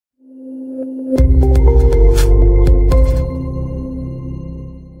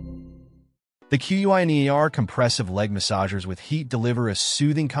The QUINEAR Compressive Leg Massagers with Heat deliver a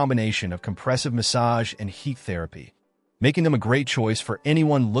soothing combination of compressive massage and heat therapy, making them a great choice for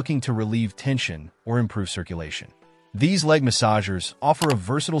anyone looking to relieve tension or improve circulation. These leg massagers offer a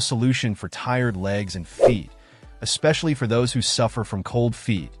versatile solution for tired legs and feet, especially for those who suffer from cold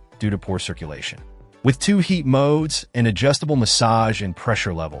feet due to poor circulation. With 2 heat modes and adjustable massage and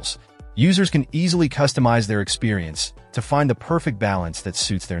pressure levels, users can easily customize their experience to find the perfect balance that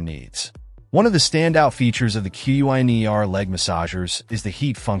suits their needs. One of the standout features of the QUINEAR leg massagers is the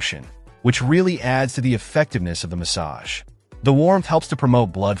heat function, which really adds to the effectiveness of the massage. The warmth helps to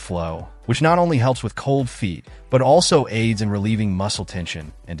promote blood flow, which not only helps with cold feet, but also aids in relieving muscle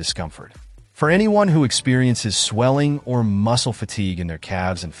tension and discomfort. For anyone who experiences swelling or muscle fatigue in their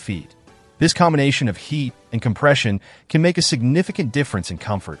calves and feet, this combination of heat and compression can make a significant difference in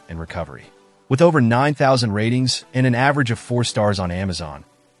comfort and recovery. With over 9,000 ratings and an average of 4 stars on Amazon,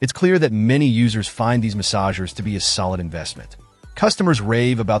 it's clear that many users find these massagers to be a solid investment. Customers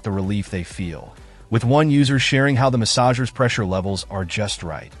rave about the relief they feel, with one user sharing how the massager's pressure levels are just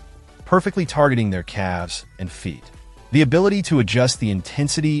right, perfectly targeting their calves and feet. The ability to adjust the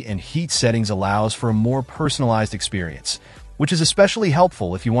intensity and heat settings allows for a more personalized experience, which is especially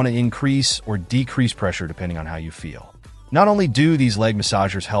helpful if you want to increase or decrease pressure depending on how you feel. Not only do these leg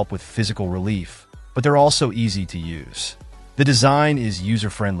massagers help with physical relief, but they're also easy to use. The design is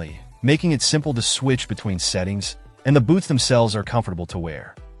user-friendly, making it simple to switch between settings, and the boots themselves are comfortable to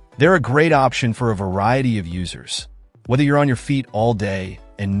wear. They're a great option for a variety of users, whether you're on your feet all day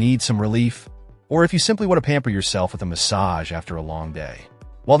and need some relief, or if you simply want to pamper yourself with a massage after a long day.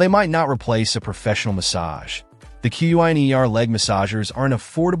 While they might not replace a professional massage, the QUINEAR leg massagers are an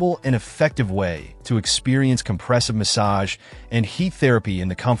affordable and effective way to experience compressive massage and heat therapy in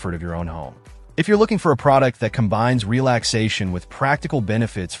the comfort of your own home. If you're looking for a product that combines relaxation with practical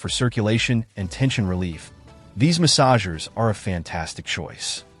benefits for circulation and tension relief, these massagers are a fantastic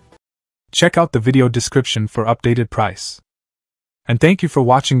choice. Check out the video description for updated price. And thank you for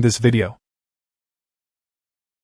watching this video.